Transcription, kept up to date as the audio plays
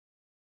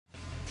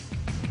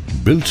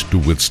Built to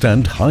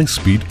withstand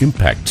high-speed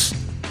impacts,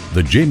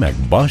 the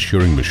JAYMAC Bar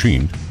shearing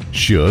machine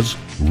shears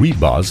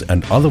rebars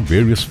and other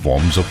various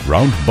forms of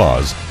round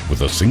bars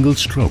with a single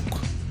stroke.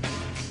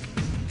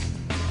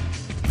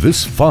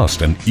 This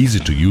fast and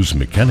easy-to-use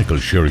mechanical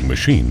shearing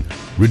machine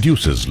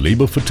reduces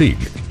labor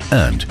fatigue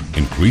and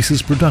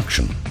increases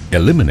production,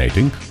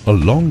 eliminating a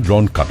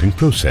long-drawn cutting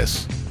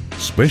process.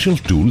 Special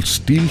tool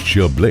steel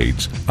shear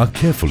blades are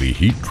carefully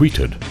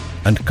heat-treated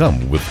and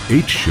come with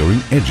 8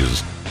 shearing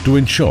edges to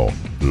ensure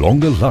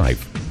longer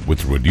life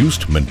with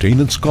reduced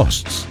maintenance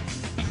costs.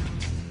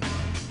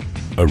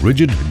 A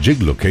rigid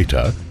jig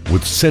locator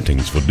with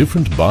settings for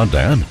different bar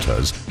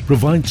diameters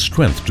provides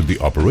strength to the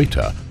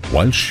operator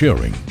while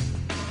shearing.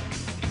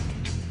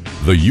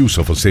 The use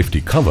of a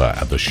safety cover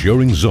at the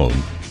shearing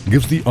zone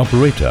gives the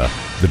operator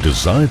the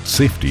desired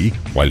safety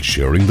while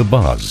shearing the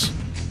bars.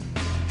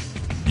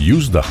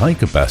 Use the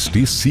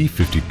high-capacity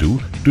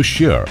C52 to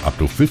shear up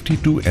to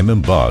 52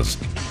 mm bars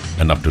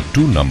and up to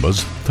 2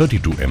 numbers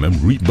 32 mm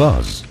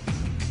rebars.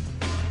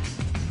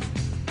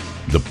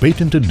 The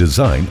patented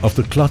design of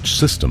the clutch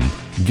system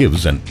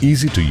gives an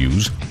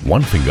easy-to-use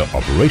one-finger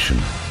operation.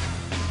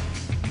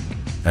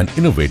 An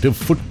innovative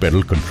foot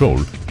pedal control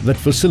that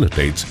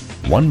facilitates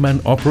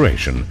one-man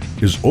operation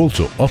is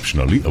also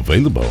optionally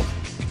available.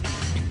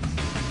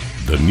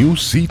 The new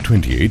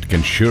C28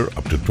 can shear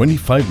up to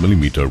 25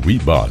 mm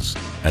rebars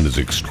and is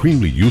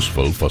extremely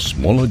useful for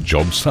smaller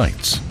job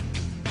sites.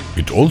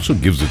 It also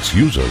gives its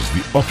users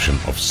the option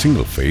of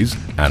single-phase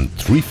and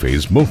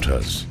 3-phase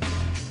motors.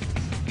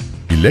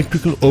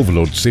 Electrical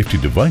overload safety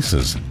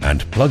devices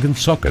and plug-in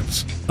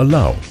sockets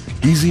allow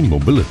easy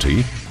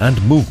mobility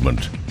and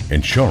movement,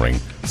 ensuring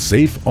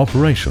safe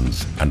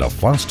operations and a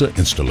faster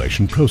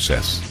installation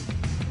process.